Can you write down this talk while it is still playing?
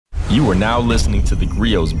You are now listening to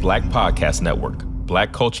theGrio's Black Podcast Network,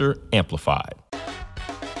 Black Culture Amplified.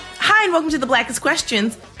 Hi, and welcome to the Blackest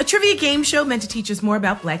Questions, a trivia game show meant to teach us more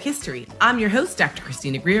about Black history. I'm your host, Dr.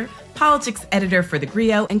 Christina Greer, politics editor for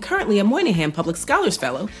theGrio, and currently a Moynihan Public Scholars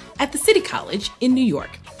Fellow at the City College in New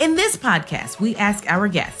York. In this podcast, we ask our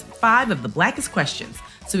guests 5 of the Blackest Questions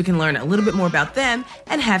so we can learn a little bit more about them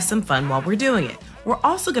and have some fun while we're doing it. We're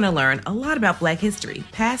also going to learn a lot about Black history,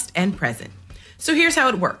 past and present. So here's how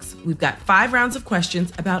it works. We've got 5 rounds of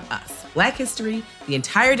questions about us, Black history, the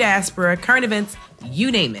entire diaspora, current events,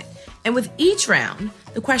 you name it. And with each round,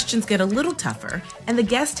 the questions get a little tougher, and the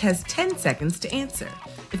guest has 10 seconds to answer.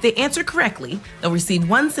 If they answer correctly, they'll receive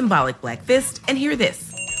 1 symbolic Black fist and hear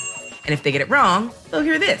this. And if they get it wrong, they'll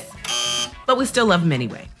hear this. But we still love them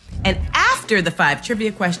anyway. And after the 5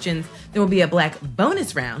 trivia questions, there will be a Black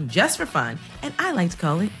bonus round just for fun, and I like to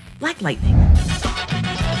call it Black Lightning.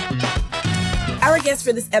 Our guest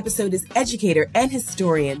for this episode is educator and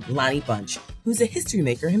historian Lonnie Bunch, who's a history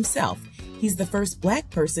maker himself. He's the first Black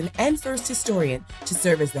person and first historian to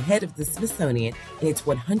serve as the head of the Smithsonian in its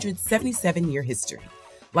 177-year history.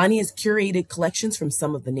 Lonnie has curated collections from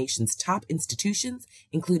some of the nation's top institutions,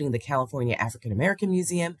 including the California African American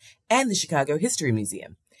Museum and the Chicago History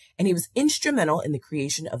Museum. And he was instrumental in the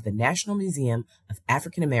creation of the National Museum of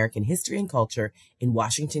African American History and Culture in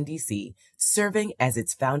Washington, D.C., serving as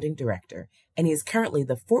its founding director. And he is currently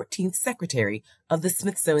the 14th secretary of the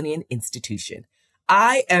Smithsonian Institution.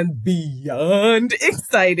 I am beyond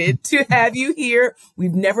excited to have you here.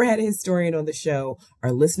 We've never had a historian on the show.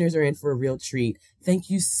 Our listeners are in for a real treat. Thank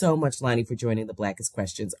you so much, Lonnie, for joining the Blackest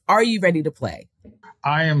Questions. Are you ready to play?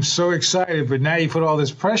 I am so excited, but now you put all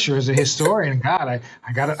this pressure as a historian. God,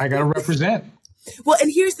 I gotta represent. Well,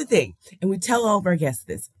 and here's the thing, and we tell all of our guests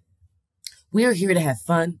this. We are here to have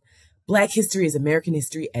fun. Black history is American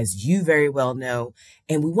history, as you very well know,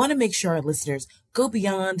 and we want to make sure our listeners go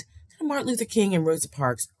beyond Martin Luther King and Rosa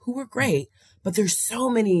Parks, who were great, but there's so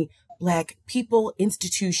many Black people,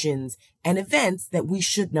 institutions, and events that we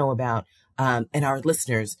should know about, and our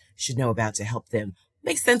listeners should know about to help them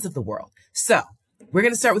make sense of the world. So we're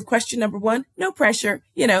going to start with question number 1. No pressure.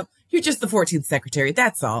 You know, you're just the 14th secretary.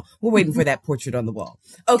 That's all. We're waiting for that portrait on the wall.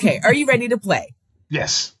 Okay. Are you ready to play?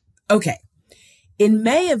 Yes. Okay. In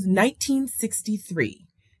May of 1963,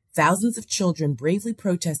 thousands of children bravely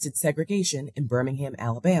protested segregation in Birmingham,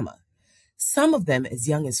 Alabama. Some of them, as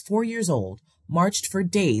young as 4 years old, marched for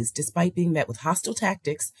days despite being met with hostile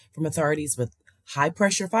tactics from authorities with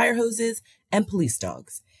high-pressure fire hoses and police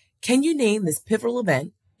dogs. Can you name this pivotal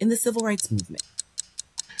event in the civil rights movement?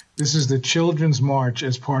 This is the Children's March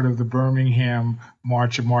as part of the Birmingham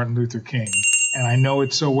March of Martin Luther King. And I know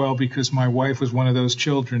it so well because my wife was one of those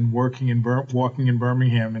children walking in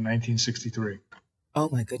Birmingham in 1963. Oh,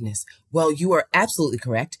 my goodness. Well, you are absolutely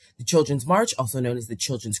correct. The Children's March, also known as the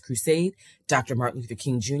Children's Crusade, Dr. Martin Luther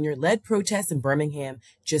King Jr. led protests in Birmingham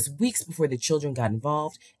just weeks before the children got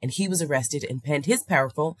involved, and he was arrested and penned his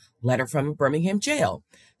powerful letter from a Birmingham jail.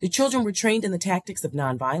 The children were trained in the tactics of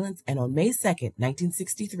nonviolence, and on May 2nd,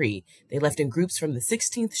 1963, they left in groups from the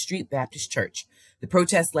 16th Street Baptist Church. The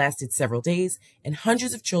protest lasted several days, and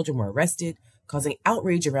hundreds of children were arrested, causing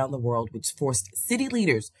outrage around the world, which forced city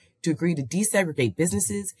leaders to agree to desegregate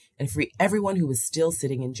businesses and free everyone who was still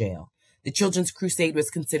sitting in jail. The Children's Crusade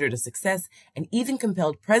was considered a success and even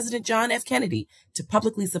compelled President John F. Kennedy to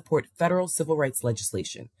publicly support federal civil rights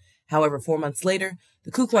legislation. However, 4 months later,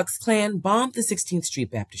 the Ku Klux Klan bombed the 16th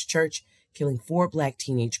Street Baptist Church, killing 4 Black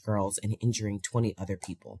teenage girls and injuring 20 other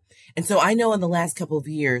people. And so I know in the last couple of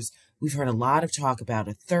years, we've heard a lot of talk about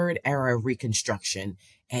a third era of Reconstruction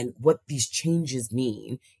and what these changes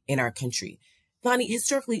mean in our country. Lonnie,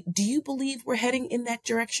 historically, do you believe we're heading in that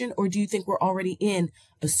direction, or do you think we're already in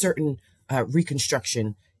a certain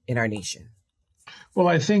reconstruction in our nation? Well,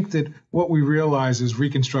 I think that what we realize is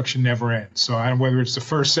Reconstruction never ends. So whether it's the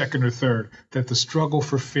first, second, or third, that the struggle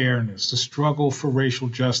for fairness, the struggle for racial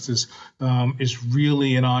justice is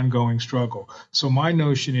really an ongoing struggle. So my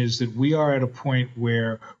notion is that we are at a point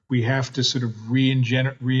where we have to sort of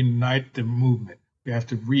reunite the movement. We have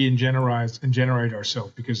to generate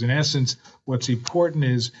ourselves, because in essence, what's important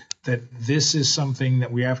is that this is something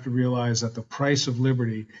that we have to realize, that the price of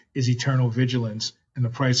liberty is eternal vigilance and the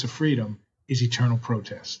price of freedom is eternal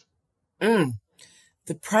protest. The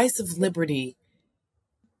price of liberty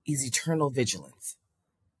is eternal vigilance.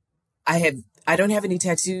 I don't have any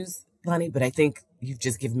tattoos, Lonnie, but I think you've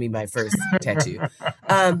just given me my first tattoo.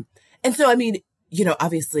 And so, I mean, you know,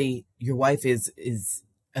 obviously your wife is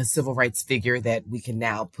a civil rights figure that we can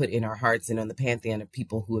now put in our hearts and on the pantheon of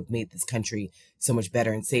people who have made this country so much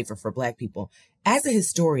better and safer for Black people. As a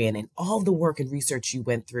historian and all the work and research you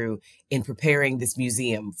went through in preparing this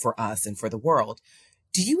museum for us and for the world,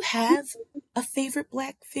 do you have a favorite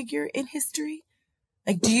Black figure in history?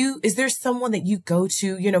 Like, is there someone that you go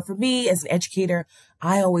to? You know, for me as an educator,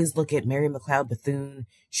 I always look at Mary McLeod Bethune.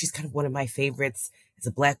 She's kind of one of my favorites. As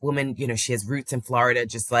a Black woman, you know, she has roots in Florida,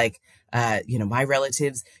 just like, my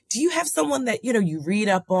relatives. Do you have someone that, you read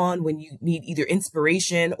up on when you need either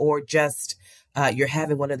inspiration or just you're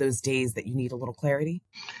having one of those days that you need a little clarity?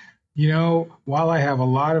 While I have a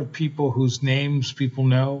lot of people whose names people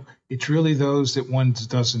know, it's really those that one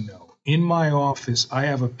doesn't know. In my office, I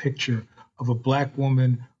have a picture of a Black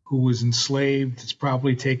woman who was enslaved. It's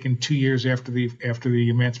probably taken 2 years after the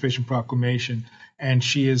Emancipation Proclamation. And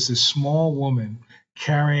she is this small woman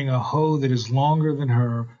carrying a hoe that is longer than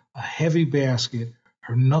her, a heavy basket.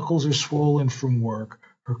 Her knuckles are swollen from work.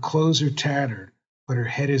 Her clothes are tattered, but her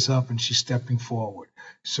head is up and she's stepping forward.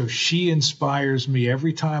 So she inspires me.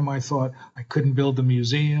 Every time I thought I couldn't build a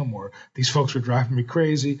museum or these folks were driving me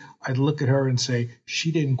crazy, I'd look at her and say,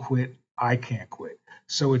 she didn't quit. I can't quit.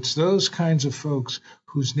 So it's those kinds of folks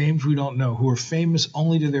whose names we don't know, who are famous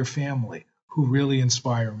only to their family, who really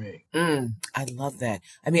inspire me. I love that.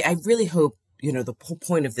 I mean, I really hope, the whole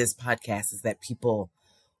point of this podcast is that people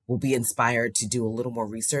will be inspired to do a little more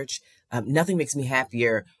research. Nothing makes me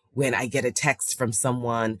happier when I get a text from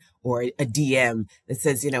someone or a DM that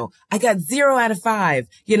says, I got 0 out of 5,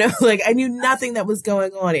 like I knew nothing that was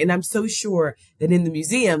going on. And I'm so sure that in the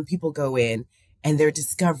museum, people go in and they're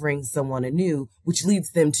discovering someone anew, which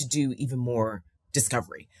leads them to do even more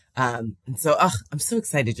discovery. And so I'm so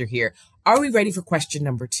excited you're here. Are we ready for question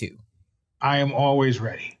number 2? I am always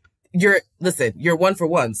ready. You're 1 for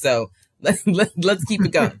 1. So let's keep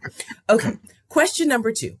it going. Okay. Question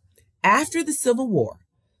number 2. After the Civil War,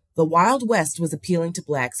 the Wild West was appealing to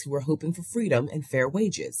Blacks who were hoping for freedom and fair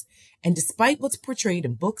wages. And despite what's portrayed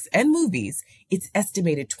in books and movies, it's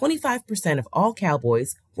estimated 25% of all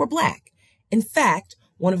cowboys were Black. In fact,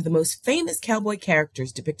 one of the most famous cowboy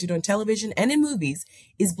characters depicted on television and in movies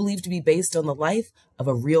is believed to be based on the life of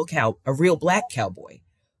a real Black cowboy.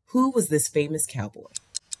 Who was this famous cowboy?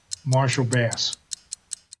 Marshall Bass.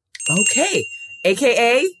 Okay.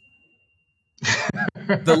 AKA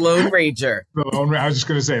the Lone Ranger. I was just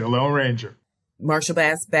going to say the Lone Ranger. Marshall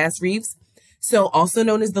Bass Reeves. So also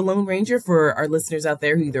known as the Lone Ranger for our listeners out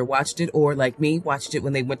there who either watched it or, like me, watched it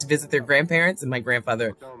when they went to visit their grandparents. And my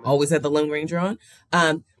grandfather always had the Lone Ranger on.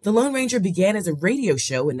 The Lone Ranger began as a radio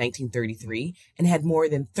show in 1933 and had more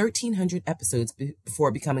than 1,300 episodes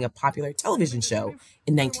before becoming a popular television show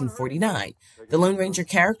in 1949. The Lone Ranger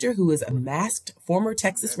character, who is a masked former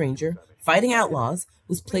Texas Ranger fighting outlaws,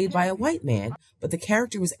 was played by a white man, but the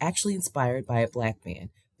character was actually inspired by a Black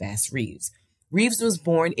man, Bass Reeves. Reeves was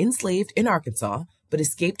born enslaved in Arkansas, but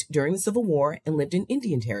escaped during the Civil War and lived in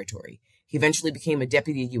Indian Territory. He eventually became a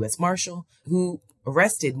deputy U.S. Marshal who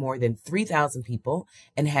arrested more than 3,000 people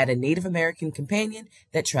and had a Native American companion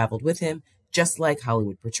that traveled with him, just like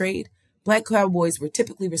Hollywood portrayed. Black cowboys were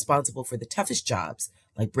typically responsible for the toughest jobs,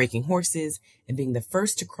 like breaking horses and being the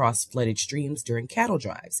first to cross flooded streams during cattle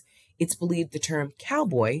drives. It's believed the term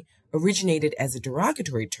cowboy originated as a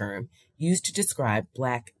derogatory term used to describe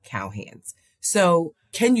Black cowhands. So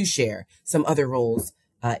can you share some other roles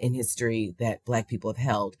in history that Black people have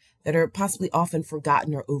held that are possibly often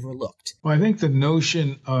forgotten or overlooked? Well, I think the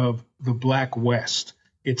notion of the Black West,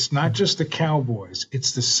 it's not just the cowboys,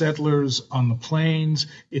 it's the settlers on the plains,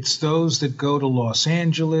 it's those that go to Los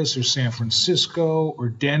Angeles or San Francisco or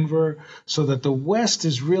Denver, so that the West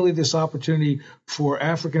is really this opportunity for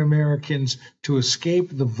African Americans to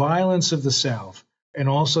escape the violence of the South and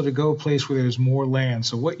also to go a place where there's more land.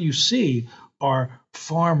 So what you see are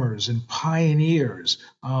farmers and pioneers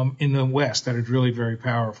in the West that are really very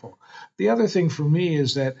powerful. The other thing for me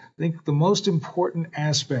is that I think the most important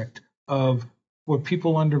aspect of what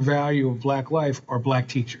people undervalue of Black life are Black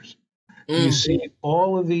teachers. You see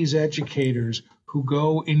all of these educators who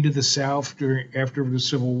go into the South after the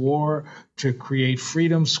Civil War to create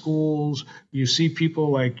freedom schools. You see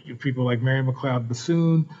people like Mary McLeod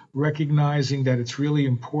Bethune recognizing that it's really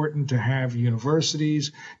important to have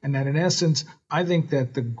universities, and that in essence, I think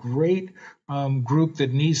that the great group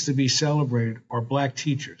that needs to be celebrated are Black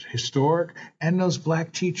teachers, historic, and those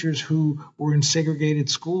Black teachers who were in segregated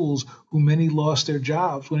schools, who many lost their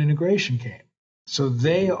jobs when integration came. So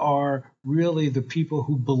they are really the people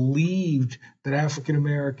who believed that African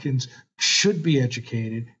Americans should be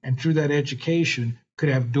educated, and through that education could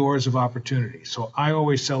have doors of opportunity. So I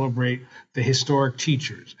always celebrate the historic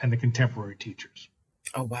teachers and the contemporary teachers.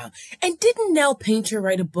 Oh, wow. And didn't Nell Painter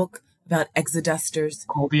write a book about exodusters?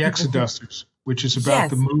 Called The Exodusters, which is about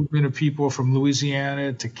the Yes. movement of people from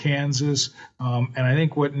Louisiana to Kansas. And I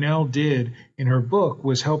think what Nell did in her book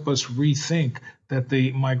was help us rethink that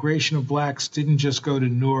the migration of blacks didn't just go to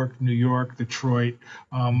Newark, New York, Detroit,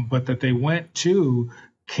 but that they went to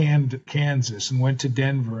Kansas and went to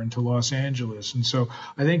Denver and to Los Angeles. And so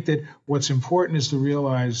I think that what's important is to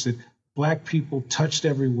realize that Black people touched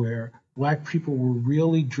everywhere. Black people were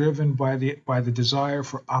really driven by the desire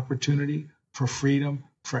for opportunity, for freedom,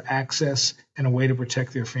 for access, and a way to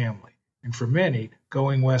protect their family. And for many,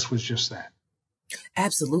 going west was just that.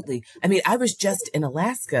 Absolutely. I mean, I was just in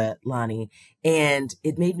Alaska, Lonnie, and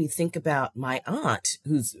it made me think about my aunt,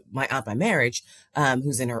 who's my aunt by marriage,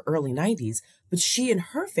 who's in her early 90s, but she and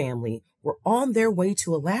her family were on their way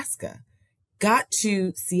to Alaska, got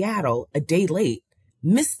to Seattle a day late,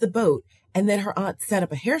 missed the boat, and then her aunt set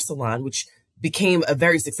up a hair salon, which became a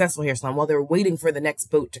very successful hair salon while they were waiting for the next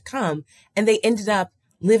boat to come, and they ended up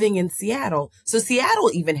living in Seattle. So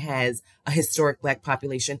Seattle even has a historic Black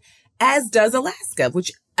population, as does Alaska,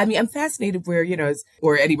 which, I mean, I'm fascinated where,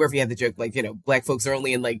 or Eddie Murphy had the joke, like, Black folks are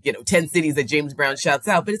only in 10 cities that James Brown shouts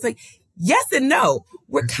out. But it's like, yes and no,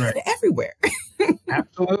 we're kind of everywhere.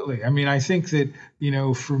 Absolutely. I mean, I think that,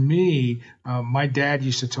 for me, my dad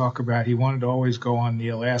used to talk about, he wanted to always go on the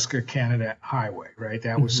Alaska-Canada highway, right?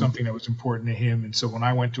 That was something that was important to him. And so when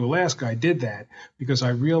I went to Alaska, I did that because I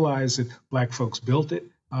realized that Black folks built it.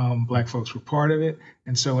 Black folks were part of it.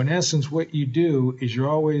 And so in essence, what you do is you're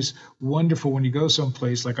always wonderful when you go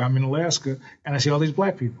someplace, like I'm in Alaska, and I see all these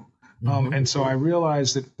Black people. And so I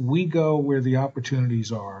realized that we go where the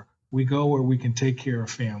opportunities are. We go where we can take care of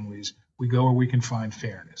families. We go where we can find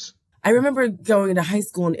fairness. I remember going to high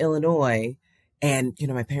school in Illinois, and,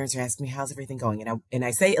 my parents are asking me, how's everything going? And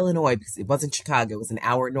I say Illinois because it wasn't Chicago. It was an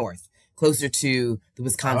hour north, closer to the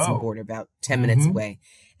Wisconsin border, about 10 minutes away.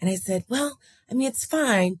 And I said, well, I mean, it's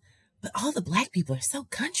fine, but all the Black people are so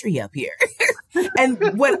country up here.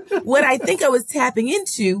 And what I think I was tapping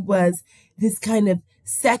into was this kind of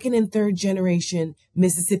second and third generation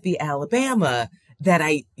Mississippi, Alabama that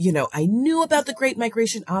I knew about the Great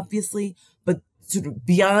Migration, obviously, but sort of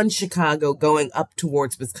beyond Chicago, going up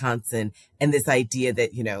towards Wisconsin, and this idea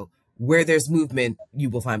that, where there's movement, you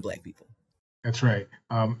will find Black people. That's right.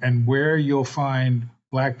 And where you'll find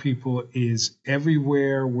Black people is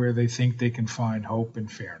everywhere where they think they can find hope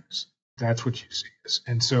and fairness. That's what you see.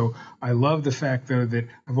 And so I love the fact, though, that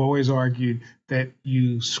I've always argued that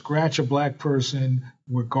you scratch a Black person,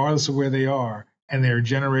 regardless of where they are, and they're a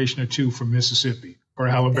generation or two from Mississippi or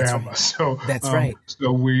Alabama. That's right. That's right.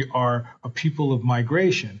 So we are a people of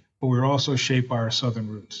migration, but we're also shaped by our Southern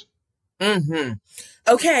roots.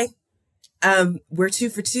 Okay. We're 2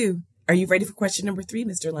 for 2. Are you ready for question number 3,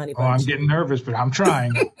 Mr. Lonnie Bunch? Oh, I'm getting nervous, but I'm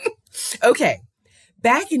trying. Okay.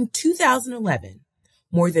 Back in 2011,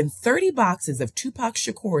 more than 30 boxes of Tupac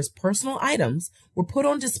Shakur's personal items were put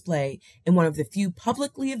on display in one of the few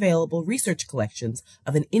publicly available research collections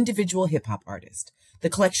of an individual hip-hop artist. The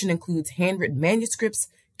collection includes handwritten manuscripts,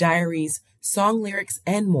 diaries, song lyrics,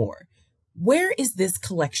 and more. Where is this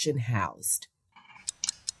collection housed?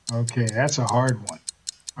 Okay, that's a hard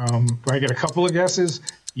one. Do I get a couple of guesses?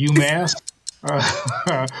 UMass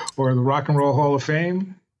or the Rock and Roll Hall of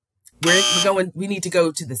Fame? We're going. We need to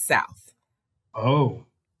go to the South. Oh.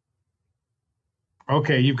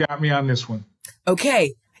 Okay, you've got me on this one.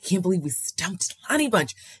 Okay, I can't believe we stumped Lonnie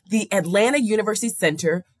Bunch. The Atlanta University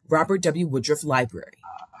Center Robert W. Woodruff Library.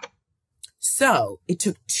 So it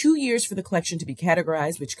took 2 years for the collection to be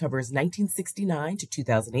categorized, which covers 1969 to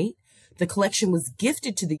 2008. The collection was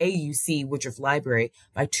gifted to the AUC Woodruff Library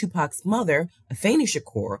by Tupac's mother, Afeni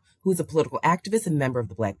Shakur, who is a political activist and member of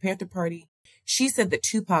the Black Panther Party. She said that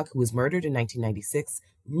Tupac, who was murdered in 1996,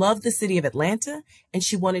 loved the city of Atlanta, and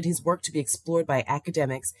she wanted his work to be explored by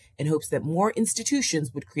academics in hopes that more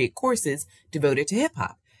institutions would create courses devoted to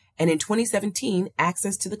hip-hop. And in 2017,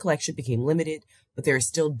 access to the collection became limited, but there are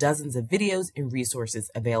still dozens of videos and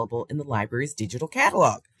resources available in the library's digital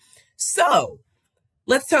catalog. So,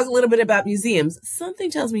 let's talk a little bit about museums.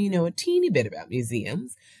 Something tells me you know a teeny bit about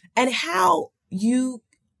museums and how you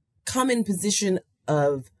come in position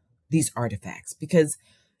of these artifacts, because,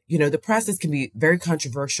 the process can be very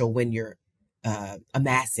controversial when you're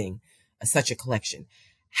amassing such a collection.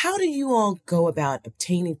 How do you all go about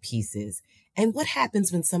obtaining pieces, and what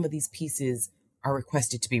happens when some of these pieces are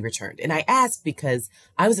requested to be returned? And I ask because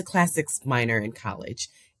I was a classics minor in college,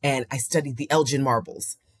 and I studied the Elgin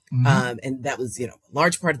marbles. And that was, a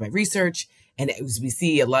large part of my research. And as we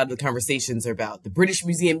see, a lot of the conversations are about the British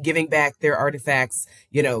Museum giving back their artifacts.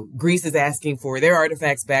 You know, Greece is asking for their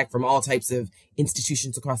artifacts back from all types of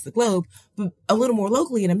institutions across the globe. But a little more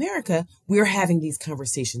locally in America, we're having these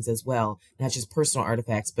conversations as well, not just personal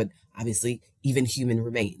artifacts, but obviously even human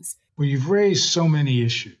remains. Well, you've raised so many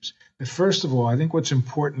issues. But first of all, I think what's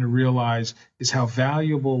important to realize is how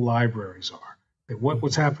valuable libraries are. That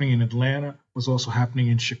what's happening in Atlanta was also happening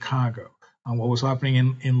in Chicago. What was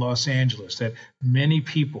happening in Los Angeles, that many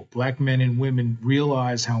people, Black men and women,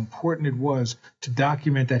 realized how important it was to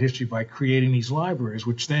document that history by creating these libraries,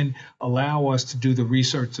 which then allow us to do the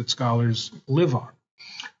research that scholars live on.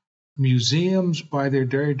 Museums, by their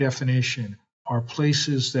very definition, are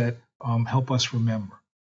places that help us remember,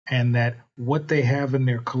 and that what they have in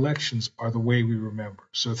their collections are the way we remember.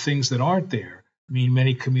 So things that aren't there mean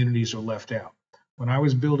many communities are left out. When I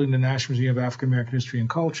was building the National Museum of African American History and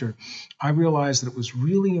Culture, I realized that it was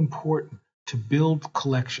really important to build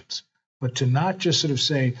collections, but to not just sort of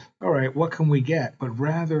say, all right, what can we get, but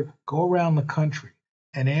rather go around the country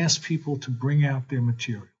and ask people to bring out their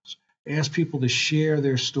materials, ask people to share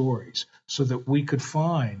their stories so that we could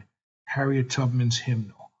find Harriet Tubman's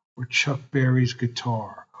hymnal or Chuck Berry's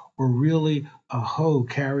guitar or really a hoe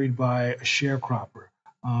carried by a sharecropper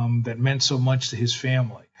that meant so much to his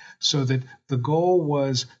family. So that the goal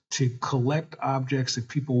was to collect objects that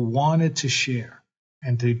people wanted to share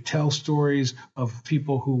and to tell stories of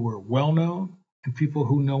people who were well known and people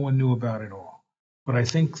who no one knew about at all. But I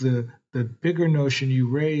think the bigger notion you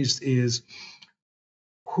raised is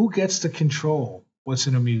who gets to control what's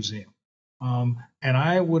in a museum? And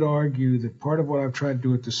I would argue that part of what I've tried to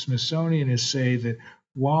do at the Smithsonian is say that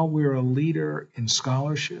while we're a leader in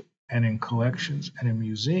scholarship, and in collections and in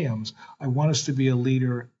museums, I want us to be a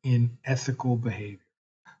leader in ethical behavior.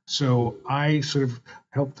 So I sort of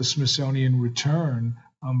helped the Smithsonian return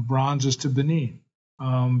bronzes to Benin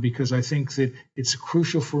because I think that it's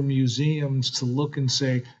crucial for museums to look and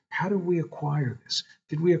say, how did we acquire this?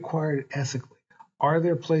 Did we acquire it ethically? Are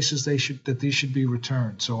there places that these should be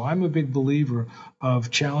returned? So I'm a big believer of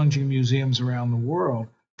challenging museums around the world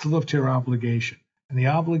to live to their obligation. And the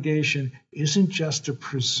obligation isn't just to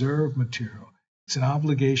preserve material. It's an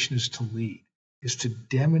obligation is to lead, is to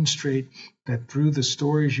demonstrate that through the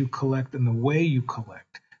stories you collect and the way you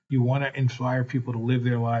collect, you want to inspire people to live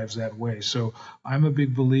their lives that way. So I'm a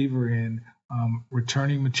big believer in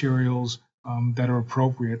returning materials that are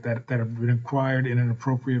appropriate, that have been acquired in an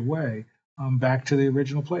appropriate way back to the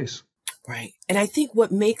original place. Right. And I think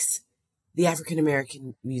what makes the African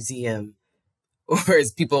American Museum, or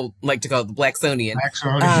as people like to call it, the Blacksonian,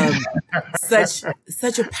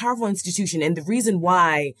 such a powerful institution. And the reason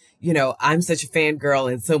why, you know, I'm such a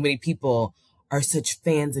fangirl and so many people are such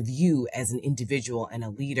fans of you as an individual and a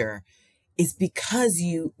leader is because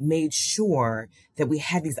you made sure that we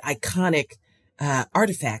had these iconic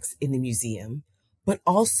artifacts in the museum, but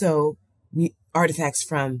also artifacts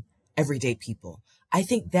from everyday people. I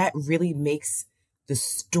think that really makes the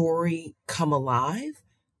story come alive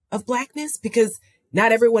of Blackness, because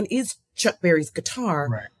not everyone is Chuck Berry's guitar,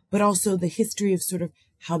 right, but also the history of sort of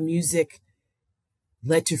how music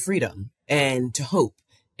led to freedom and to hope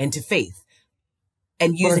and to faith,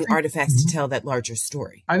 and using artifacts to tell that larger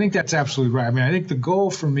story. I think that's absolutely right. I mean, I think the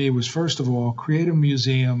goal for me was, first of all, create a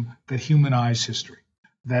museum that humanized history,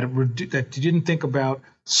 that you didn't think about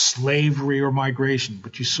slavery or migration,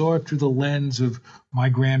 but you saw it through the lens of my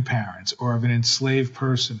grandparents or of an enslaved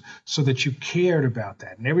person, so that you cared about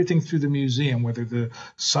that. And everything through the museum, whether the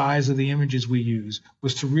size of the images we use,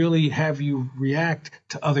 was to really have you react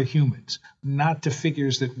to other humans, not to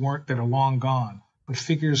figures that are long gone, but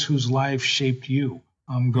figures whose life shaped you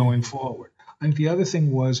going forward. I think the other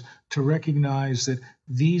thing was to recognize that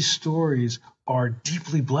these stories are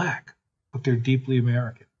deeply Black, but they're deeply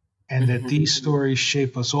American, and that these stories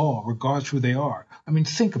shape us all, regardless who they are. I mean,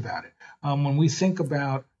 think about it. When we think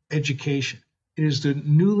about education, it is the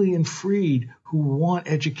newly and freed who want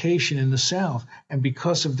education in the South, and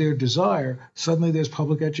because of their desire, suddenly there's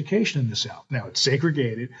public education in the South. Now, it's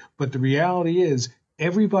segregated, but the reality is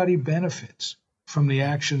everybody benefits from the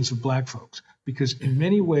actions of Black folks, because in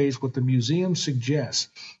many ways what the museum suggests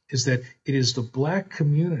is that it is the Black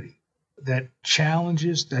community that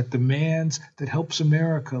challenges, that demands, that helps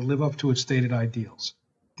America live up to its stated ideals.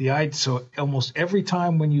 So almost every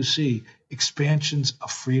time when you see expansions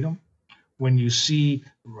of freedom, when you see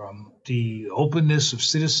the openness of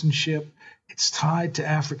citizenship, it's tied to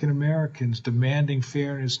African Americans demanding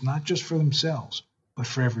fairness, not just for themselves, but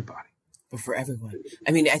for everybody. But for everyone.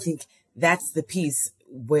 I mean, I think that's the piece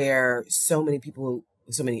where so many people,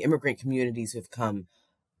 so many immigrant communities who have come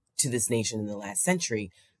to this nation in the last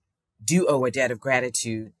century, do owe a debt of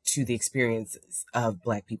gratitude to the experiences of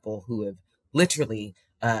Black people who have literally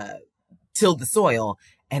tilled the soil.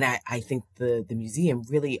 And I think the museum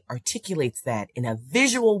really articulates that in a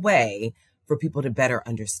visual way for people to better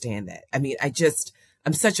understand that. I mean,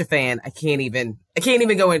 I'm such a fan. I can't even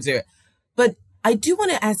go into it. But I do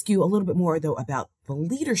want to ask you a little bit more, though, about the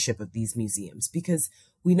leadership of these museums, because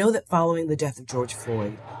we know that following the death of George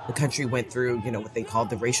Floyd, the country went through, what they called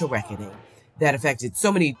the racial reckoning that affected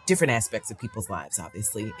so many different aspects of people's lives,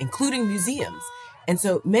 obviously, including museums. And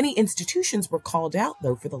so many institutions were called out,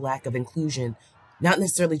 though, for the lack of inclusion, not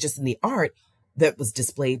necessarily just in the art that was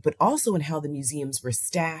displayed, but also in how the museums were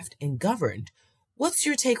staffed and governed. What's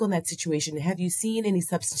your take on that situation? Have you seen any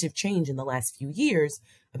substantive change in the last few years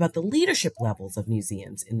about the leadership levels of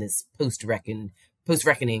museums in this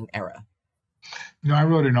post-reckoning era? I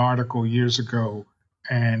wrote an article years ago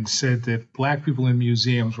and said that Black people in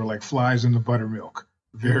museums were like flies in the buttermilk,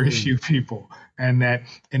 very few people. And that,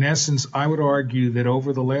 in essence, I would argue that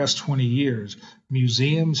over the last 20 years,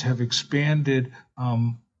 museums have expanded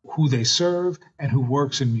who they serve and who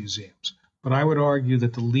works in museums. But I would argue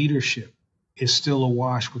that the leadership is still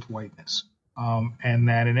awash with whiteness. And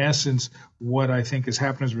that, in essence, what I think has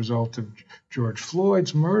happened as a result of George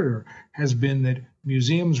Floyd's murder has been that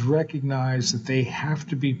museums recognize that they have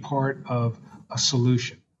to be part of a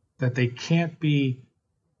solution, that they can't be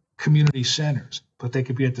community centers, but they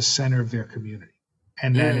could be at the center of their community.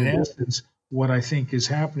 And that, in essence, what I think is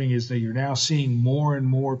happening is that you're now seeing more and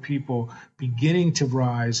more people beginning to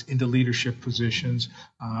rise into leadership positions.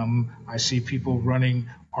 I see people running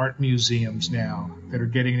art museums now that are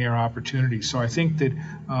getting their opportunities. So I think that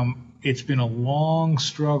it's been a long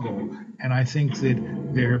struggle, and I think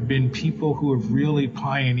that there have been people who have really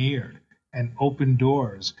pioneered and opened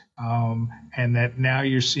doors, and that now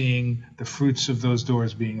you're seeing the fruits of those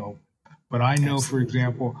doors being opened. But I know, for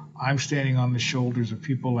example, I'm standing on the shoulders of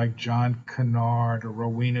people like John Kennard or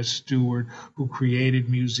Rowena Stewart, who created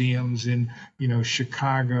museums in,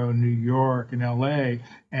 Chicago, New York, and LA.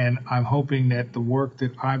 And I'm hoping that the work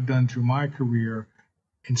that I've done through my career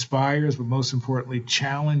inspires, but most importantly,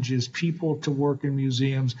 challenges people to work in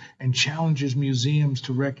museums and challenges museums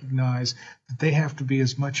to recognize that they have to be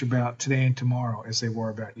as much about today and tomorrow as they were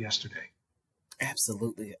about yesterday.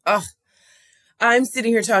 Absolutely. I'm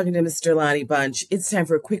sitting here talking to Mr. Lonnie Bunch. It's time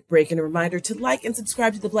for a quick break and a reminder to like and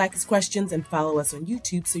subscribe to the Blackest Questions and follow us on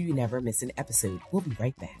YouTube so you never miss an episode. We'll be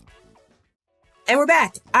right back. And we're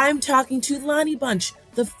back. I'm talking to Lonnie Bunch,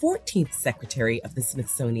 the 14th Secretary of the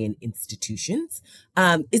Smithsonian Institutions.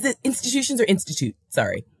 Is it institutions or institute?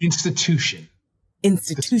 Sorry. Institution.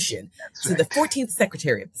 So the 14th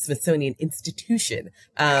Secretary of the Smithsonian Institution.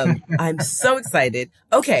 I'm so excited.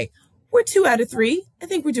 Okay. We're 2 out of 3. I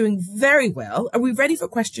think we're doing very well. Are we ready for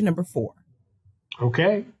question number 4?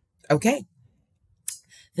 Okay.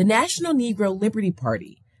 The National Negro Liberty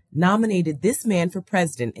Party nominated this man for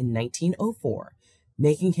president in 1904,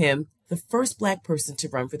 making him the first Black person to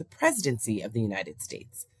run for the presidency of the United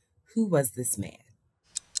States. Who was this man?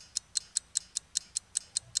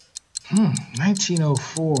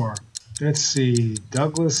 1904. Let's see.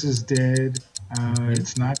 Douglas is dead.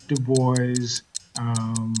 It's not Du Bois.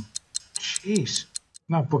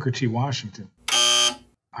 Not Booker T. Washington.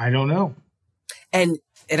 I don't know. And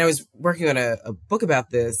I was working on a book about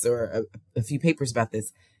this, or a few papers about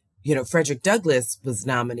this. Frederick Douglass was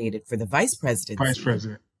nominated for the vice presidency. Vice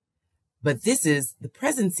president. But this is the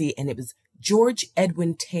presidency, and it was George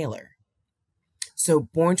Edwin Taylor. So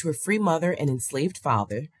born to a free mother and enslaved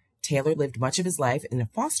father, Taylor lived much of his life in a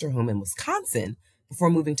foster home in Wisconsin before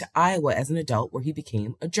moving to Iowa as an adult, where he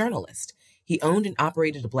became a journalist. He owned and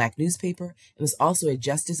operated a Black newspaper and was also a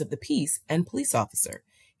justice of the peace and police officer.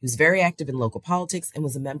 He was very active in local politics and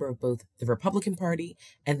was a member of both the Republican Party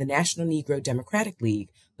and the National Negro Democratic League,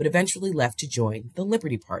 but eventually left to join the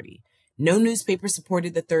Liberty Party. No newspaper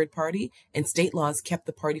supported the third party, and state laws kept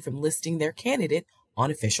the party from listing their candidate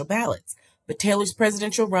on official ballots. But Taylor's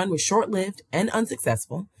presidential run was short-lived and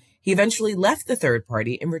unsuccessful. He eventually left the third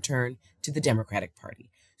party and returned to the Democratic Party.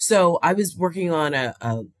 So I was working on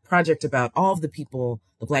a project about all of the people,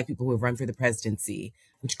 the Black people who have run for the presidency,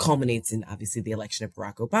 which culminates in, obviously, the election of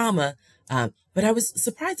Barack Obama. But I was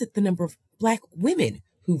surprised at the number of Black women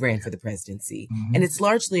who ran for the presidency. Mm-hmm. And it's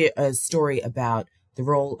largely a story about the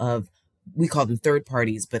role of, we call them third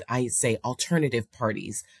parties, but I say alternative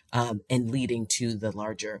parties, and leading to the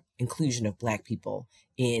larger inclusion of Black people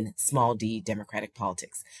in small d Democratic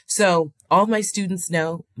politics. So all of my students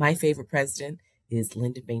know my favorite president is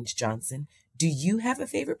Lyndon Baines Johnson. Do you have a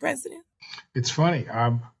favorite president? It's funny.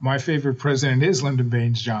 My favorite president is Lyndon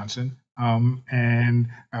Baines Johnson.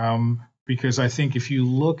 because I think if you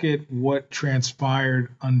look at what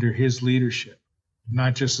transpired under his leadership,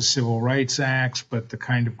 not just the Civil Rights Acts, but the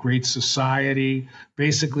kind of Great Society,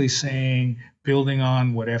 basically saying, building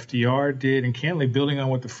on what FDR did and candidly building on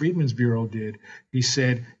what the Freedmen's Bureau did, he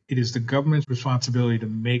said it is the government's responsibility to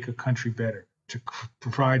make a country better, to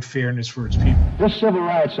provide fairness for its people. This Civil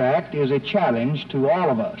Rights Act is a challenge to all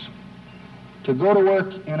of us to go to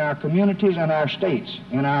work in our communities and our states,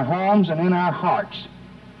 in our homes and in our hearts,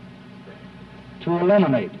 to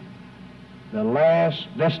eliminate the last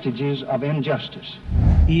vestiges of injustice.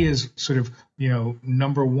 He is sort of,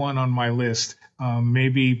 number one on my list,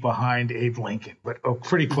 maybe behind Abe Lincoln, but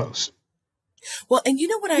pretty close. Well, and you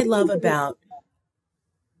know what I love about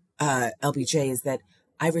LBJ is that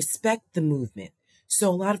I respect the movement. So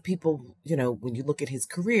a lot of people, when you look at his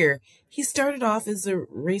career, he started off as a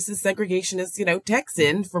racist segregationist,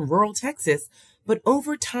 Texan from rural Texas. But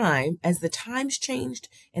over time, as the times changed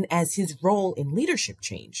and as his role in leadership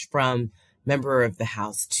changed from member of the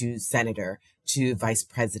House to senator to vice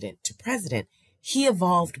president to president, he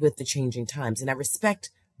evolved with the changing times. And I respect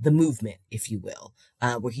the movement, if you will,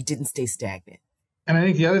 where he didn't stay stagnant. And I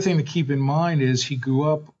think the other thing to keep in mind is he grew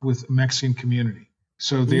up with a Mexican community.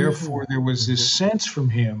 So therefore, there was this sense from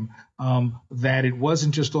him that it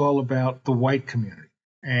wasn't just all about the white community.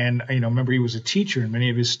 And, remember, he was a teacher and many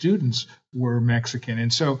of his students were Mexican.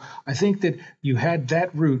 And so I think that you had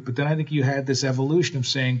that root, but then I think you had this evolution of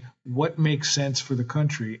saying what makes sense for the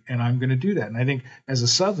country, and I'm going to do that. And I think as a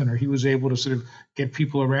Southerner, he was able to sort of get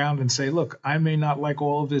people around and say, look, I may not like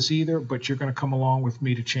all of this either, but you're going to come along with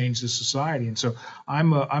me to change this society. And so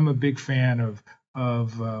I'm a big fan of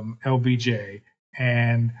LBJ.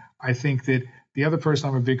 And I think that the other person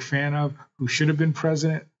I'm a big fan of who should have been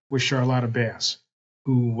president was Charlotta Bass,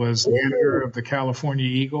 who was the editor of the California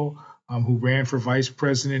Eagle, who ran for vice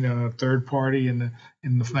president in a third party in the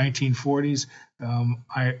 1940s.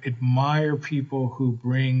 I admire people who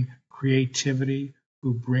bring creativity,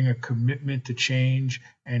 who bring a commitment to change.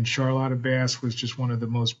 And Charlotta Bass was just one of the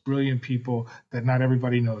most brilliant people that not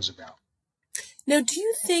everybody knows about. Now, do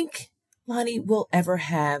you think, Lonnie, we'll ever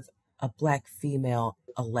have a Black female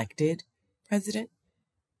elected president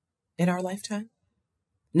in our lifetime?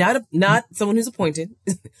 Not someone who's appointed,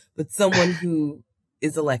 but someone who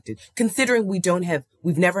is elected. Considering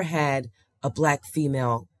we've never had a Black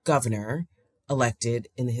female governor elected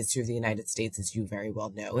in the history of the United States, as you very well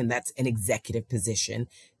know, and that's an executive position.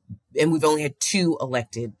 And we've only had 2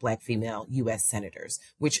 elected Black female U.S. senators,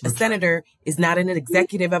 which a senator is not an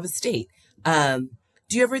executive of a state. Do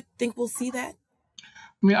you ever think we'll see that?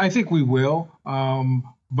 I mean, I think we will.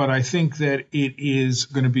 But I think that it is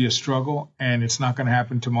going to be a struggle, and it's not going to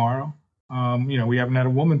happen tomorrow. We haven't had a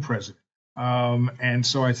woman president. And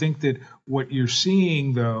so I think that what you're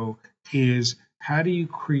seeing, though, is how do you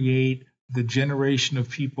create the generation of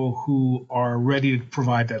people who are ready to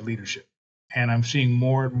provide that leadership? And I'm seeing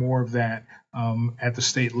more and more of that at the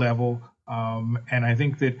state level. And I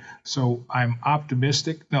think that, so I'm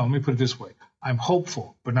optimistic. No, let me put it this way. I'm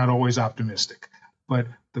hopeful, but not always optimistic. But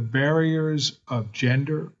the barriers of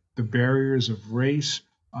gender, the barriers of race,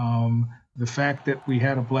 the fact that we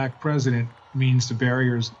had a Black president means the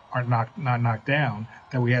barriers are not knocked down,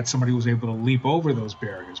 that we had somebody who was able to leap over those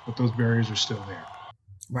barriers, but those barriers are still there.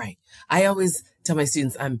 Right. I always tell my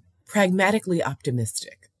students I'm pragmatically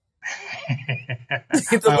optimistic.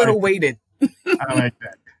 It's a little weighted. I like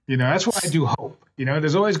that. That's why I do hope.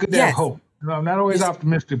 There's always good to have hope. I'm not always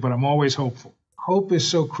optimistic, but I'm always hopeful. Hope is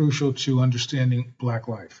so crucial to understanding Black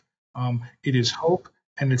life. It is hope,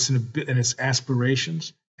 and its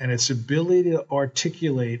aspirations, and its ability to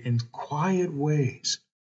articulate in quiet ways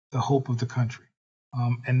the hope of the country.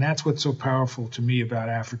 And that's what's so powerful to me about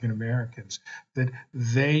African Americans, that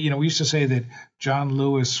they, we used to say that John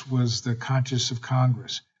Lewis was the conscience of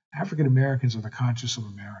Congress. African Americans are the conscience of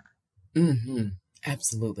America. Mm-hmm.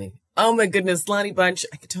 Absolutely. Oh my goodness, Lonnie Bunch,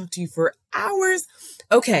 I could talk to you for hours.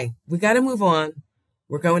 Okay, we got to move on.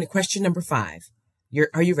 We're going to question number 5.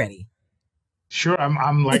 Are you ready? Sure.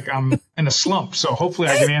 I'm in a slump, so hopefully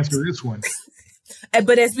I can answer this one.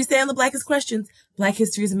 But as we say on the Blackest Questions, Black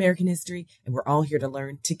history is American history, and we're all here to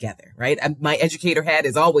learn together, right? My educator hat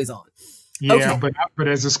is always on. Yeah, okay. But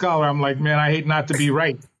as a scholar, I'm like, man, I hate not to be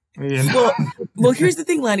right. Well, here's the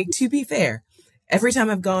thing, Lonnie, to be fair. Every time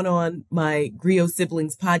I've gone on my Grio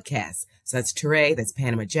siblings podcast, so that's Teray, that's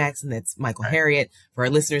Panama Jackson, that's Michael Harriet, for our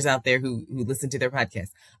listeners out there who listen to their podcast,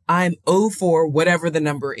 I'm 0 for whatever the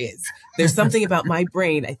number is. There's something about my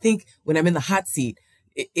brain, I think, when I'm in the hot seat,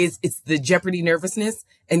 it's the Jeopardy nervousness.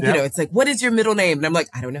 And, it's like, what is your middle name? And I'm like,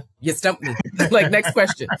 I don't know. You stumped me. Like, next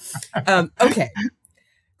question. Okay.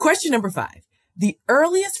 Question number 5. The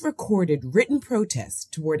earliest recorded written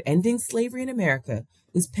protest toward ending slavery in America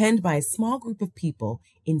was penned by a small group of people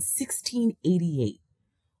in 1688.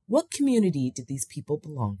 What community did these people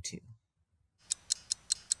belong to?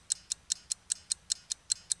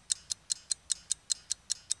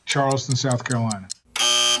 Charleston, South Carolina.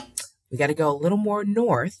 We got to go a little more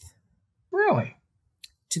north. Really?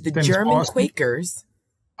 To the Then German Boston? Quakers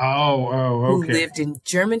Oh, who okay. lived in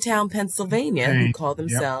Germantown, Pennsylvania, Okay. who called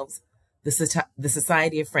themselves the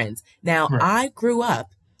Society of Friends. Now, Right. I grew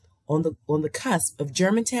up on the cusp of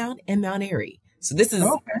Germantown and Mount Airy. So this is,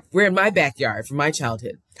 we're in my backyard from my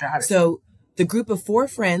childhood. Got it. So the group of 4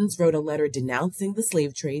 friends wrote a letter denouncing the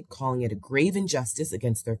slave trade, calling it a grave injustice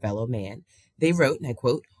against their fellow man. They wrote, and I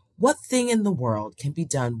quote, "What thing in the world can be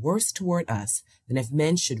done worse toward us than if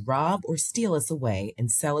men should rob or steal us away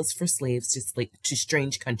and sell us for slaves to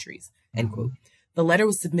strange countries?" End quote. The letter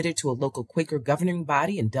was submitted to a local Quaker governing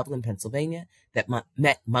body in Dublin, Pennsylvania that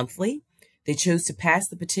met monthly. They chose to pass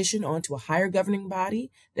the petition on to a higher governing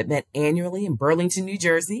body that met annually in Burlington, New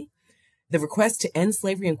Jersey. The request to end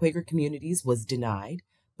slavery in Quaker communities was denied,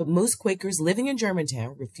 but most Quakers living in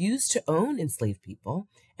Germantown refused to own enslaved people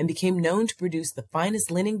and became known to produce the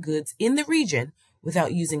finest linen goods in the region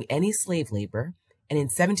without using any slave labor. And in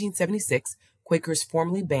 1776, Quakers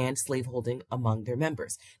formally banned slaveholding among their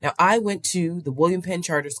members. Now, I went to the William Penn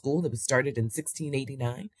Charter School that was started in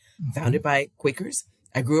 1689, founded by Quakers.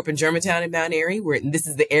 I grew up in Germantown and Mount Airy, where this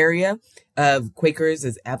is the area of Quakers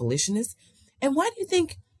as abolitionists. And why do you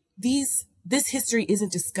think this history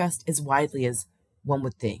isn't discussed as widely as one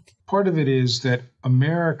would think? Part of it is that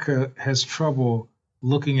America has trouble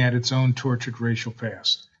looking at its own tortured racial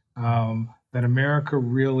past. That America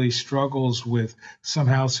really struggles with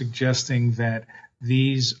somehow suggesting that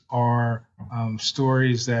these are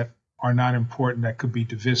stories that are not important, that could be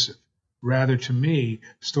divisive. Rather, to me,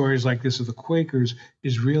 stories like this of the Quakers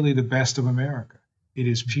is really the best of America. It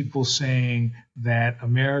is people saying that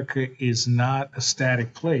America is not a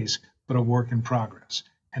static place, but a work in progress,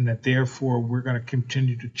 and that therefore we're going to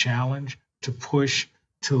continue to challenge, to push,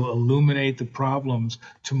 to illuminate the problems,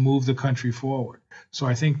 to move the country forward. So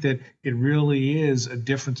I think that it really is a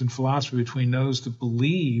difference in philosophy between those that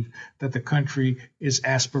believe that the country is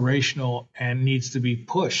aspirational and needs to be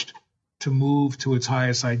pushed to move to its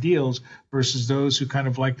highest ideals versus those who kind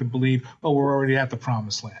of like to believe, oh, we're already at the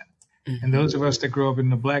promised land. Mm-hmm. And those of us that grow up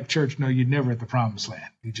in the Black church know you're never at the promised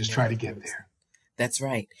land. You just try to get there. That's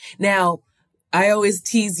right. Now, I always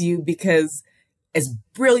tease you because as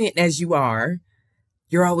brilliant as you are,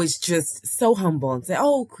 you're always just so humble and say,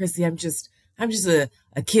 "Oh, Chrissy, I'm just a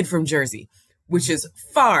kid from Jersey," which is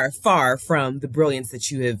far, far from the brilliance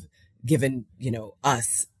that you have given,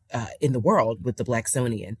 us in the world with the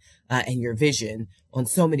Blacksonian and your vision on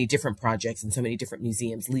so many different projects and so many different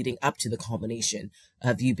museums leading up to the culmination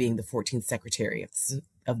of you being the 14th secretary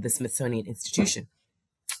of the Smithsonian Institution.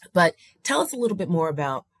 But tell us a little bit more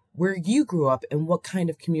about where you grew up and what kind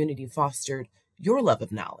of community fostered your love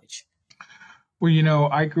of knowledge. Well,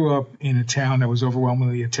 I grew up in a town that was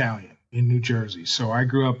overwhelmingly Italian in New Jersey. So I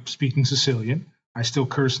grew up speaking Sicilian. I still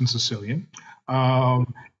curse in Sicilian.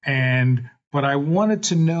 But I wanted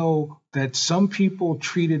to know that some people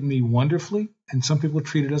treated me wonderfully and some people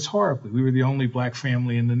treated us horribly. We were the only Black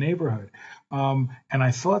family in the neighborhood. And I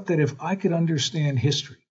thought that if I could understand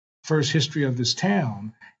history, first history of this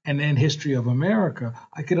town, and then history of America,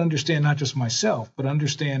 I could understand not just myself, but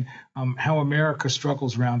understand how America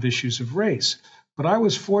struggles around issues of race. But I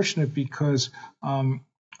was fortunate because I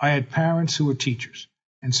had parents who were teachers.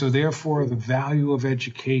 And so therefore, the value of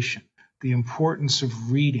education, the importance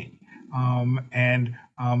of reading.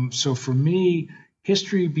 So for me,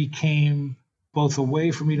 history became both a way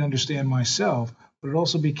for me to understand myself, but it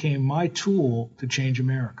also became my tool to change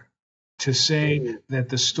America, to say that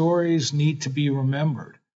the stories need to be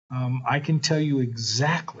remembered. I can tell you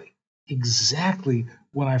exactly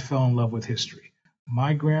when I fell in love with history.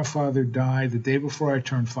 My grandfather died the day before I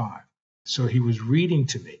turned 5. So he was reading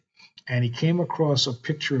to me and he came across a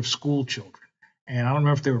picture of school children. And I don't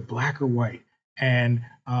remember if they were black or white. And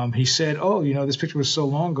he said, "Oh, this picture was so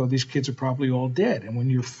long ago, these kids are probably all dead." And when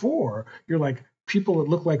you're 4, you're like, people that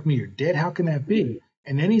look like me are dead. How can that be?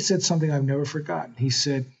 And then he said something I've never forgotten. He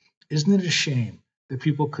said, "Isn't it a shame that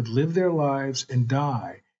people could live their lives and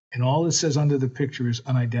die, and all it says under the picture is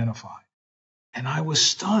unidentified?" And I was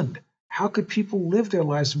stunned. How could people live their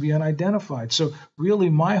lives and be unidentified? So really,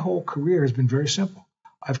 my whole career has been very simple.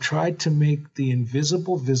 I've tried to make the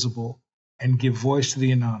invisible visible and give voice to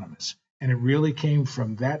the anonymous. And it really came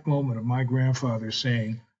from that moment of my grandfather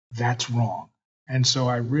saying, that's wrong. And so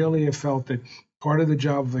I really have felt that part of the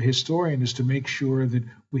job of a historian is to make sure that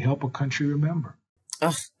we help a country remember.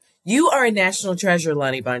 Ugh, you are a national treasure,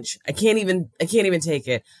 Lonnie Bunch. I can't even take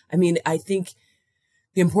it. I mean, I think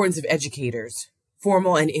the importance of educators,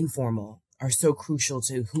 formal and informal, are so crucial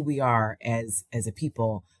to who we are as a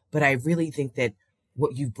people. But I really think that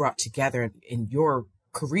what you've brought together in your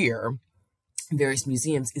career in various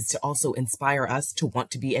museums is to also inspire us to want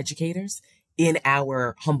to be educators in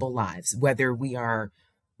our humble lives, whether we are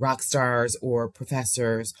rock stars or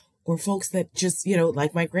professors or folks that just,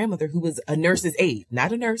 like my grandmother, who was a nurse's aide,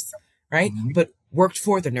 not a nurse, right? Mm-hmm. But worked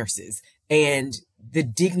for the nurses, and the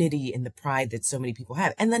dignity and the pride that so many people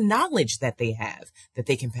have, and the knowledge that they have that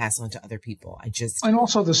they can pass on to other people. And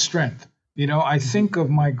also the strength. I think of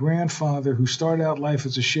my grandfather, who started out life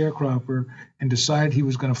as a sharecropper and decided he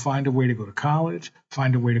was going to find a way to go to college,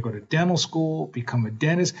 find a way to go to dental school, become a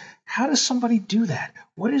dentist. How does somebody do that?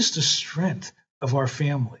 What is the strength of our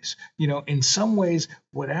families? In some ways,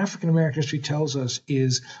 what African American history tells us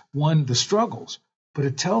is, one, the struggles, but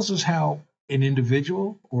it tells us how an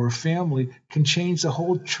individual or a family can change the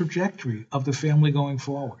whole trajectory of the family going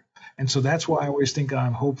forward. And so that's why I always think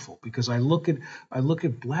I'm hopeful, because I look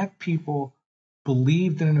at Black people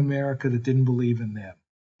believed in an America that didn't believe in them.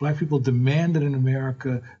 Black people demanded an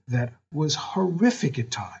America that was horrific at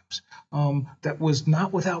times, that was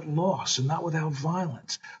not without loss and not without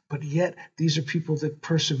violence. But yet these are people that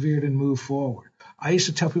persevered and moved forward. I used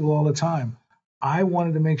to tell people all the time, I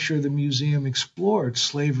wanted to make sure the museum explored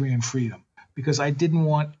slavery and freedom, because I didn't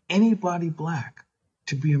want anybody Black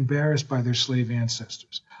to be embarrassed by their slave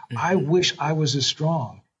ancestors. Mm-hmm. I wish I was as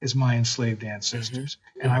strong as my enslaved ancestors.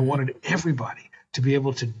 Mm-hmm. And I wanted everybody to be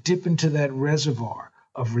able to dip into that reservoir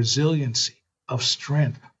of resiliency, of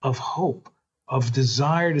strength, of hope, of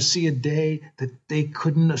desire to see a day that they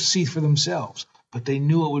couldn't see for themselves, but they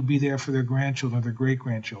knew it would be there for their grandchildren or their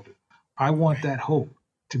great-grandchildren. I want that hope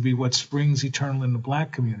to be what springs eternal in the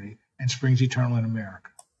Black community and springs eternal in America.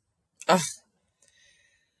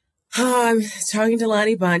 I'm talking to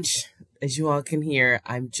Lonnie Bunch. As you all can hear,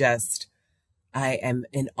 I am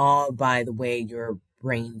in awe by the way your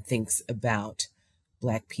brain thinks about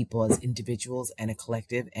Black people as individuals and a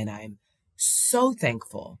collective. And I'm so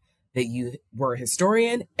thankful that you were a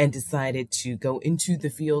historian and decided to go into the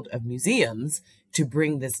field of museums to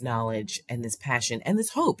bring this knowledge and this passion and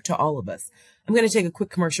this hope to all of us. I'm going to take a quick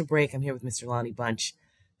commercial break. I'm here with Mr. Lonnie Bunch,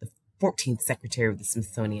 the 14th Secretary of the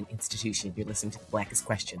Smithsonian Institution. You're listening to the Blackest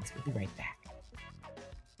Questions. We'll be right back.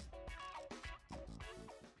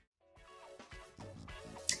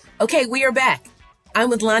 Okay, we are back. I'm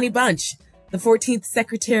with Lonnie Bunch, the 14th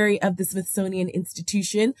Secretary of the Smithsonian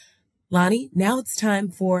Institution. Lonnie, now it's time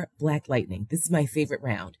for Black Lightning. This is my favorite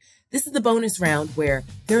round. This is the bonus round where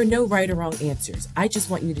there are no right or wrong answers. I just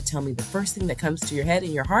want you to tell me the first thing that comes to your head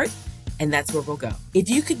and your heart, and that's where we'll go. If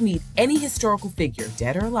you could meet any historical figure,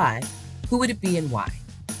 dead or alive, who would it be and why?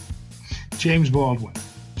 James Baldwin.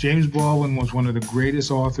 James Baldwin was one of the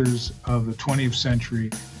greatest authors of the 20th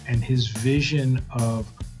century, and his vision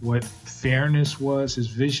of what fairness was, his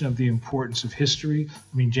vision of the importance of history.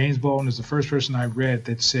 I mean, James Baldwin is the first person I read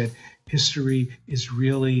that said history is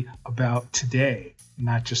really about today,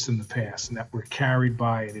 not just in the past, and that we're carried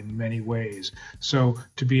by it in many ways. So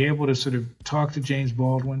to be able to sort of talk to James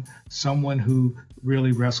Baldwin, someone who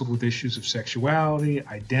really wrestled with issues of sexuality,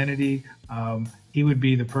 identity, he would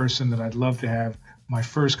be the person that I'd love to have my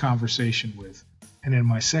first conversation with. And then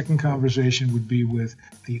my second conversation would be with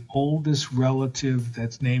the oldest relative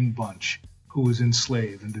that's named Bunch, who was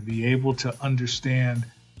enslaved, and to be able to understand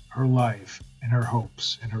her life and her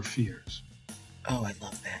hopes and her fears. Oh, I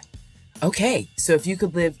love that. Okay, so if you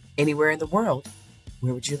could live anywhere in the world,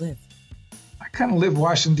 where would you live? I kind of live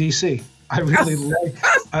Washington, D.C. I really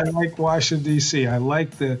like Washington, D.C. I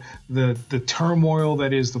like the turmoil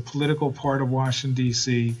that is the political part of Washington,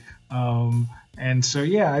 D.C., and so,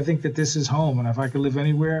 yeah, I think that this is home. And if I could live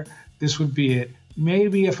anywhere, this would be it.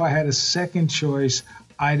 Maybe if I had a second choice,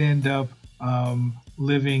 I'd end up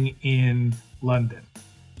living in London.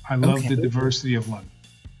 I love the diversity of London.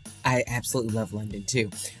 I absolutely love London, too.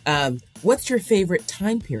 What's your favorite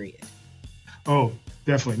time period? Oh,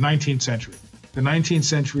 definitely 19th century. The 19th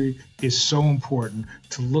century is so important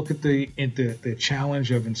to look at the challenge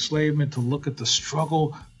of enslavement, to look at the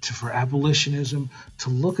struggle for abolitionism, to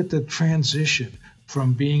look at the transition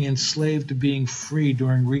from being enslaved to being free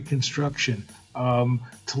during Reconstruction, to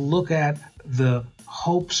look at the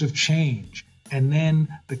hopes of change, and then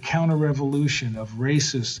the counter-revolution of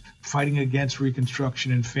racists fighting against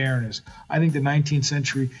Reconstruction and fairness. I think the 19th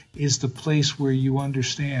century is the place where you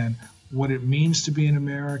understand what it means to be an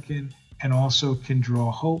American and also can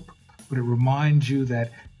draw hope, but it reminds you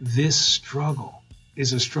that this struggle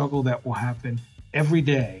is a struggle that will happen every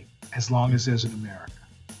day as long as there's an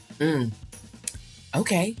America.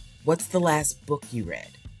 Okay. What's the last book you read?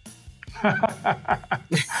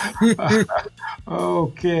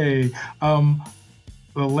 Okay. The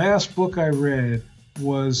last book I read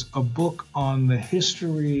was a book on the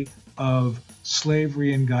history of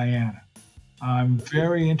slavery in Guyana. I'm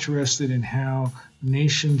very interested in how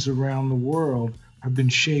nations around the world have been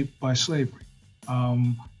shaped by slavery.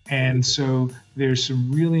 And so there's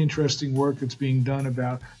some really interesting work that's being done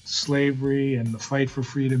about slavery and the fight for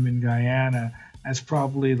freedom in Guyana. That's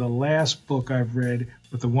probably the last book I've read,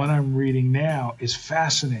 but the one I'm reading now is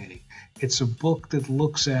fascinating. It's a book that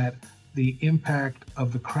looks at the impact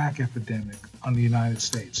of the crack epidemic on the United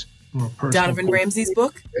States. From a personal Donovan Ramsey's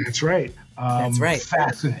book? That's right. That's right.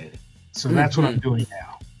 Fascinating. So that's what I'm doing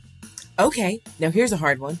now. Okay. Now here's a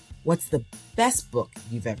hard one. What's the best book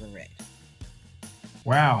you've ever read?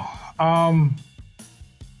 Wow. And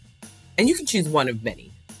you can choose one of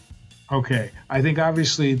many. Okay. I think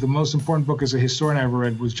obviously the most important book as a historian I ever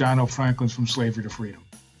read was John O. Franklin's From Slavery to Freedom.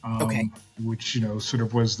 Which, sort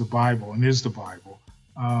of was the Bible and is the Bible.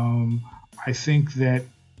 I think that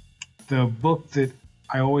the book that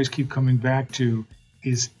I always keep coming back to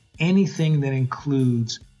is anything that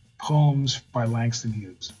includes poems by Langston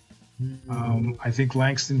Hughes. I think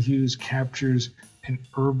Langston Hughes captures an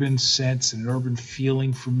urban sense, an urban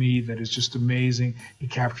feeling for me that is just amazing. He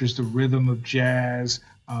captures the rhythm of jazz.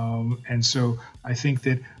 And so I think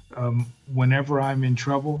that whenever I'm in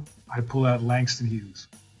trouble, I pull out Langston Hughes.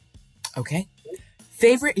 Okay.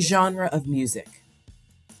 Favorite genre of music?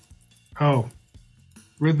 Oh,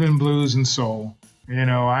 rhythm and blues and soul.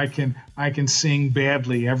 I can sing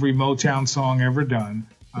badly every Motown song ever done.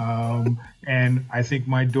 And I think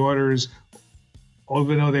my daughters,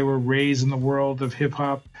 even though they were raised in the world of hip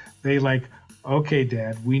hop, they okay,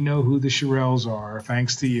 Dad, we know who the Shirelles are,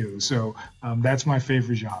 thanks to you. So that's my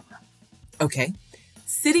favorite genre. Okay.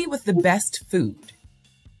 City with the best food?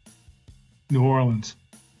 New Orleans.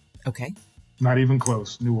 Okay. Not even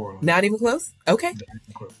close. New Orleans. Not even close? Okay. Not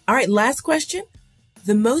even close. All right, last question.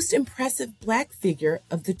 The most impressive Black figure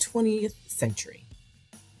of the 20th century?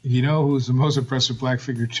 You know who's the most impressive Black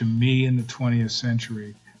figure to me in the 20th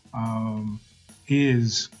century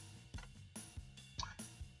is,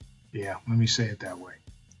 let me say it that way.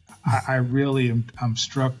 I really I'm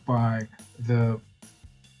struck by the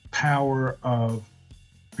power of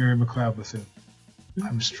Mary McLeod Bethune.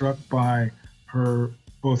 I'm struck by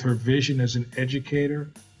both her vision as an educator,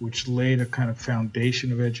 which laid a kind of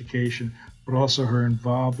foundation of education, but also her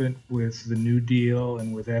involvement with the New Deal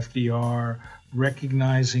and with FDR,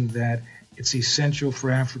 recognizing that it's essential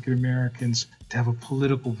for African Americans to have a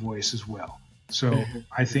political voice as well. So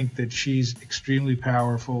I think that she's extremely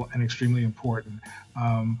powerful and extremely important.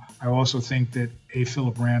 I also think that A.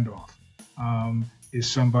 Philip Randolph is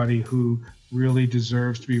somebody who really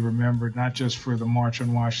deserves to be remembered, not just for the March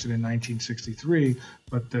on Washington in 1963,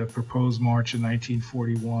 but the proposed march in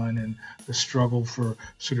 1941 and the struggle for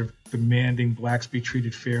sort of demanding blacks be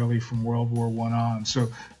treated fairly from World War I on. So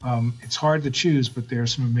it's hard to choose, but there are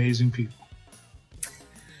some amazing people.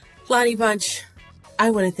 Lonnie Bunch, I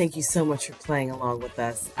want to thank you so much for playing along with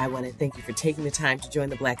us. I want to thank you for taking the time to join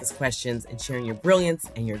the Blackest Questions and sharing your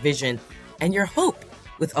brilliance and your vision and your hope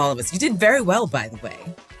with all of us. You did very well, by the way.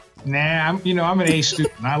 Nah, I'm an A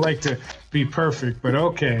student. I like to be perfect, but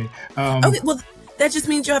okay. Okay, well, that just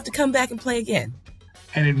means you'll have to come back and play again.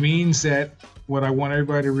 And it means that what I want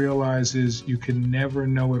everybody to realize is you can never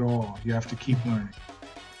know it all. You have to keep learning.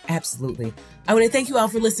 Absolutely. I want to thank you all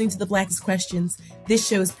for listening to The Blackest Questions. This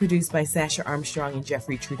show is produced by Sasha Armstrong and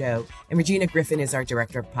Jeffrey Trudeau, and Regina Griffin is our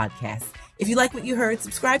director of podcasts. If you like what you heard,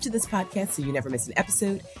 subscribe to this podcast so you never miss an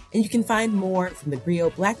episode, and you can find more from the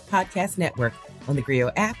theGrio Black Podcast Network on the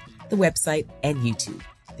theGrio app, the website, and YouTube.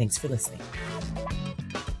 Thanks for listening.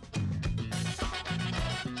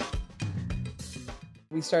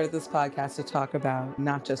 We started this podcast to talk about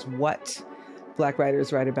not just what Black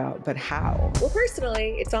writers write about, but how. Well,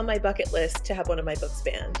 personally, it's on my bucket list to have one of my books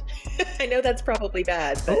banned. I know that's probably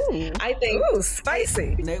bad, but I think... Ooh,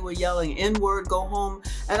 spicy. They were yelling N-word, go home.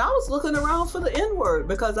 And I was looking around for the N-word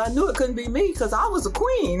because I knew it couldn't be me because I was a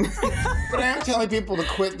queen. But I'm telling people to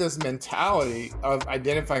quit this mentality of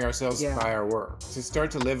identifying ourselves by our work, to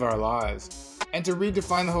start to live our lives, and to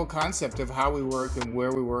redefine the whole concept of how we work and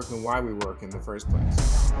where we work and why we work in the first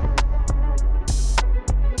place.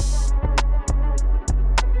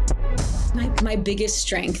 My biggest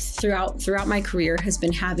strength throughout my career has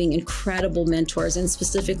been having incredible mentors, and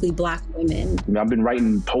specifically Black women. I've been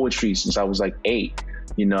writing poetry since I was like 8.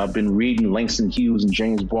 I've been reading Langston Hughes and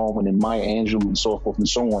James Baldwin and Maya Angelou and so forth and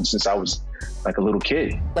so on since I was like a little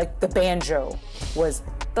kid. Like the banjo was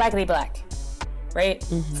blackity black, right?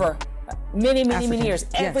 For many years.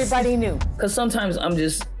 Everybody knew. Because sometimes I'm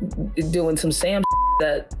just doing some Sam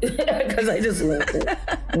that because I just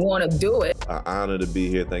want to do it. An honor to be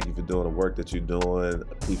here. Thank you for doing the work that you're doing.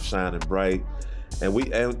 Keep shining bright. And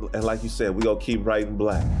like you said, we gonna keep writing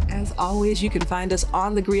black. As always, you can find us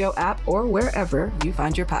on the theGrio app or wherever you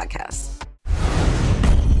find your podcasts.